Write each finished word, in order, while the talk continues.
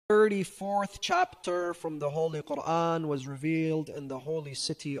34th chapter from the Holy Quran was revealed in the holy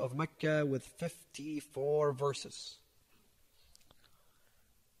city of Mecca with 54 verses.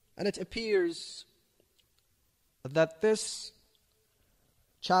 And it appears that this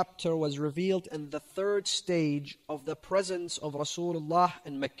chapter was revealed in the third stage of the presence of Rasulullah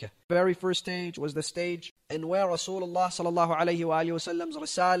in Mecca. The very first stage was the stage in where Rasulullah sallallahu alayhi wa sallam's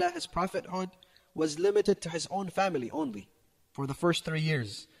risala, his prophethood, was limited to his own family only for the first 3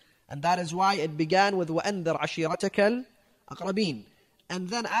 years. And that is why it began with وَأَنذِرْ عَشِيرَتَكَ الْأَقْرَبِينَ. And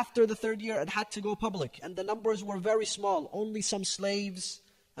then after the third year, it had to go public. And the numbers were very small. Only some slaves,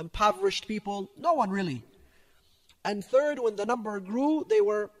 impoverished people, no one really. And third, when the number grew, they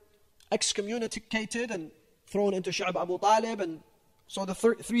were excommunicated and thrown into Sha'b Abu Talib. And so the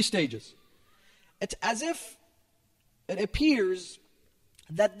 3 stages. It's as if it appears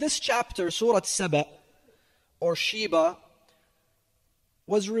that this chapter, Surah Saba or Sheba,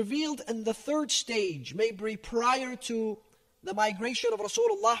 was revealed in the third stage, maybe prior to the migration of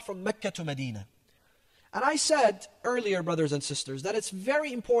Rasulullah from Mecca to Medina. And I said earlier, brothers and sisters, that it's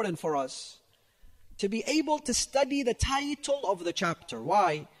very important for us to be able to study the title of the chapter.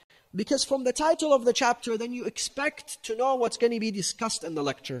 Why? Because from the title of the chapter, then you expect to know what's going to be discussed in the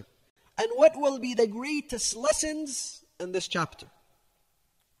lecture. And what will be the greatest lessons in this chapter.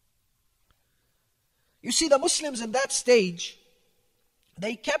 You see, the Muslims in that stage,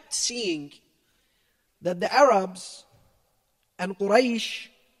 they kept seeing that the Arabs and Quraysh,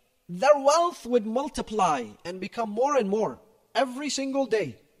 their wealth would multiply and become more and more every single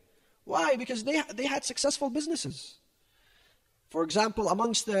day. Why? Because they had successful businesses. For example,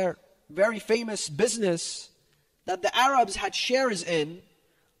 amongst their very famous business that the Arabs had shares in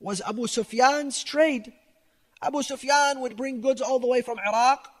was Abu Sufyan's trade. Abu Sufyan would bring goods all the way from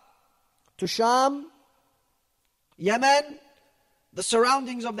Iraq to Sham, Yemen, the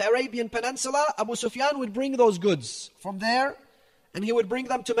surroundings of the Arabian Peninsula. Abu Sufyan would bring those goods from there and he would bring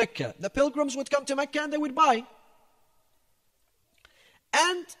them to Mecca. The pilgrims would come to Mecca and they would buy.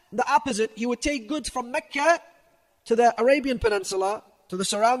 And the opposite, he would take goods from Mecca to the Arabian Peninsula, to the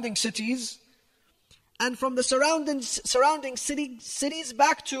surrounding cities, and from the surrounding cities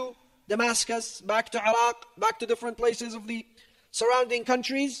back to Damascus, back to Iraq, back to different places of the surrounding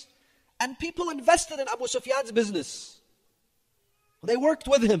countries. And people invested in Abu Sufyan's business. They worked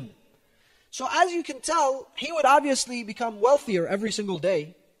with him. So as you can tell, he would obviously become wealthier every single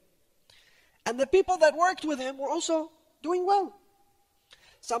day. And the people that worked with him were also doing well.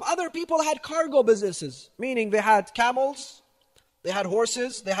 Some other people had cargo businesses, meaning they had camels, they had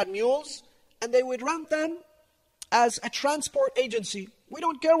horses, they had mules, and they would run them as a transport agency. We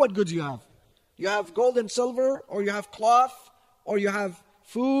don't care what goods you have. You have gold and silver, or you have cloth, or you have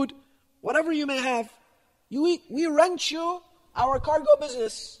food, whatever you may have. We rent you our cargo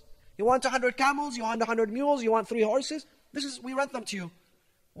business. You want 100 camels, you want 100 mules, you want 3 horses. We rent them to you.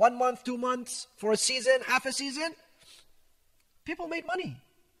 1 month, 2 months, for a season, half a season. People made money.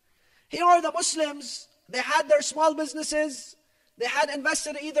 Here are the Muslims. They had their small businesses. They had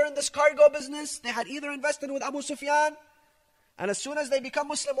invested either in this cargo business. They had either invested with Abu Sufyan. And as soon as they become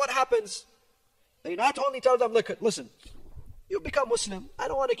Muslim, what happens? They not only tell them, look, listen, you become Muslim. I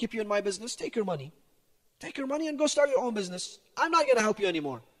don't want to keep you in my business. Take your money. Take your money and go start your own business. I'm not going to help you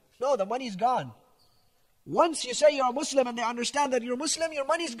anymore. No, the money's gone. Once you say you're a Muslim and they understand that you're Muslim, your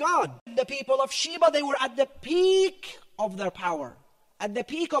money's gone. The people of Sheba, they were at the peak of their power, at the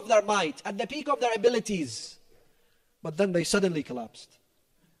peak of their might, at the peak of their abilities. But then they suddenly collapsed.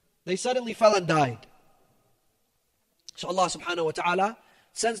 They suddenly fell and died. So Allah subhanahu wa ta'ala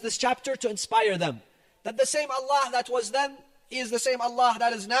sends this chapter to inspire them. That the same Allah that was then, He is the same Allah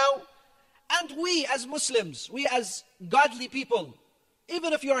that is now. And we as Muslims, we as godly people,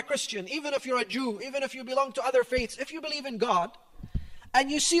 even if you're a Christian, even if you're a Jew, even if you belong to other faiths, if you believe in God,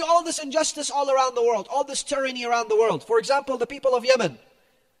 and you see all this injustice all around the world, all this tyranny around the world. For example, the people of Yemen.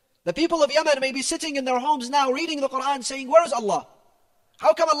 The people of Yemen may be sitting in their homes now reading the Quran saying, where is Allah?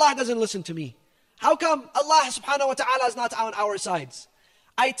 How come Allah doesn't listen to me? How come Allah subhanahu wa ta'ala is not on our sides?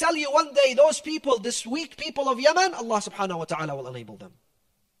 I tell you, one day those people, this weak people of Yemen, Allah subhanahu wa ta'ala will enable them.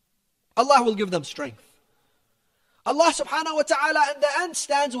 Allah will give them strength. Allah subhanahu wa ta'ala in the end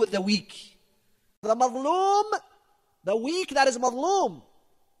stands with the weak. The madloom, the weak that is madloom,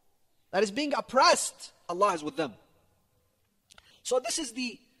 that is being oppressed, Allah is with them. So this is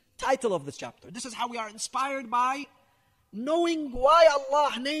the title of this chapter. This is how we are inspired by knowing why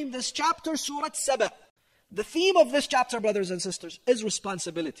Allah named this chapter Surah Saba. The theme of this chapter, brothers and sisters, is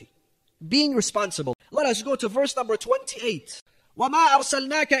responsibility. Being responsible. Let us go to verse number 28. وَمَا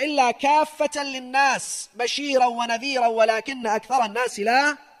أَرْسَلْنَاكَ إِلَّا كَافَّةً لِلنَّاسِ بَشِيرًا وَنَذِيرًا وَلَكِنَّ أَكْثَرَ النَّاسِ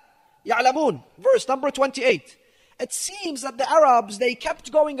لَا يعلمون, verse number 28. It seems that the Arabs, they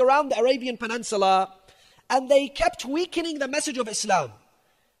kept going around the Arabian Peninsula and they kept weakening the message of Islam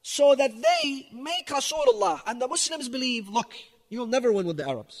so that they make Rasulullah and the Muslims believe, look, you'll never win with the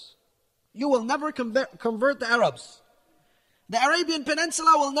Arabs. You will never convert the Arabs. The Arabian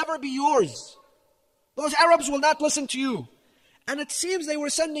Peninsula will never be yours. Those Arabs will not listen to you. And it seems they were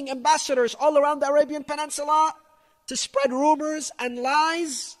sending ambassadors all around the Arabian Peninsula to spread rumors and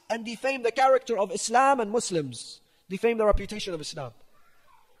lies and defame the character of Islam and Muslims. Defame the reputation of Islam.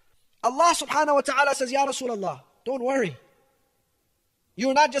 Allah subhanahu wa ta'ala says, Ya Rasulullah, don't worry.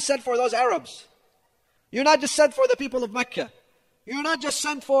 You're not just sent for those Arabs. You're not just sent for the people of Mecca. You're not just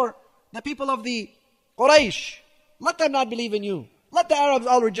sent for the people of the Quraysh. Let them not believe in you. Let the Arabs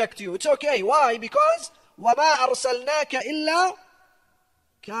all reject you. It's okay. Why? Because وَمَا أَرْسَلْنَاكَ إِلَّا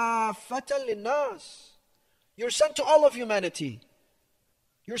كَافَّةً لِلنَّاسِ. You're sent to all of humanity.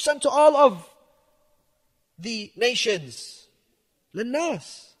 You're sent to all of the nations.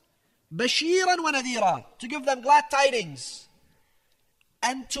 لِلنَّاسِ بَشِيرًا وَنَذِيرًا. To give them glad tidings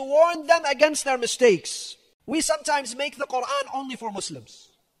and to warn them against their mistakes. We sometimes make the Quran only for Muslims.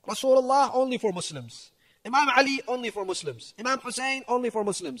 Rasulullah only for Muslims. Imam Ali only for Muslims. Imam Hussein only for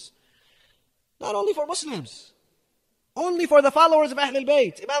Muslims. Not only for Muslims. Only for the followers of Ahlul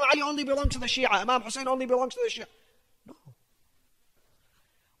Bayt. Imam Ali only belongs to the Shia. Imam Hussein only belongs to the Shia. No.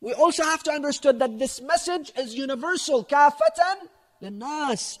 We also have to understand that this message is universal. Kafatan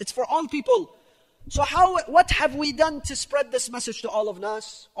linnas. It's for all people. So what have we done to spread this message to all of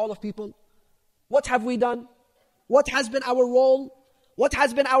Nas, all of people? What have we done? What has been our role? What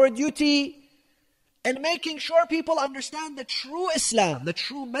has been our duty in making sure people understand the true Islam, the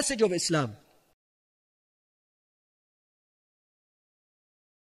true message of Islam?